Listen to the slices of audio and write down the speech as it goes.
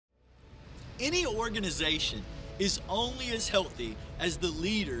Any organization is only as healthy as the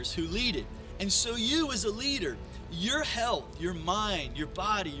leaders who lead it. And so you as a leader, your health, your mind, your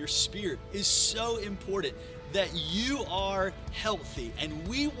body, your spirit is so important that you are healthy. And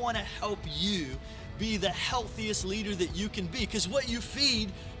we want to help you be the healthiest leader that you can be. Because what you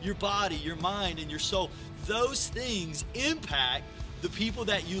feed your body, your mind, and your soul, those things impact the people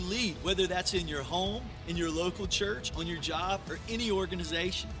that you lead, whether that's in your home, in your local church, on your job, or any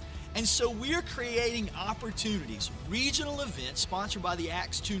organization. And so we're creating opportunities, regional events sponsored by the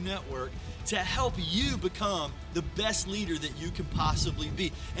Acts2Network to help you become the best leader that you can possibly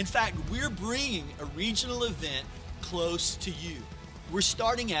be. In fact, we're bringing a regional event close to you. We're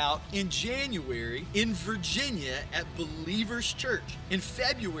starting out in January in Virginia at Believers Church. In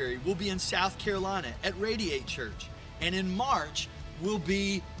February, we'll be in South Carolina at Radiate Church. And in March, we'll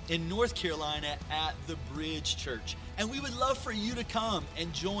be in North Carolina at the Bridge Church. And we would love for you to come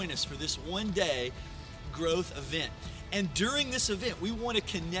and join us for this one-day growth event. And during this event, we want to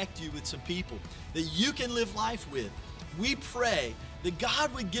connect you with some people that you can live life with. We pray that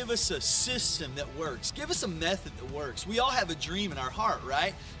God would give us a system that works. Give us a method that works. We all have a dream in our heart,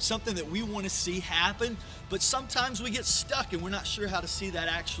 right? Something that we want to see happen, but sometimes we get stuck and we're not sure how to see that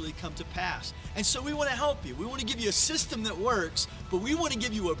actually come to pass. And so we want to help you. We want to give you a system that works, but we want to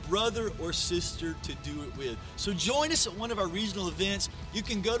give you a brother or sister to do it with. So join us at one of our regional events. You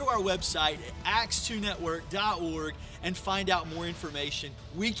can go to our website at acts2network.org and find out more information.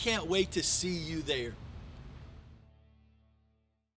 We can't wait to see you there.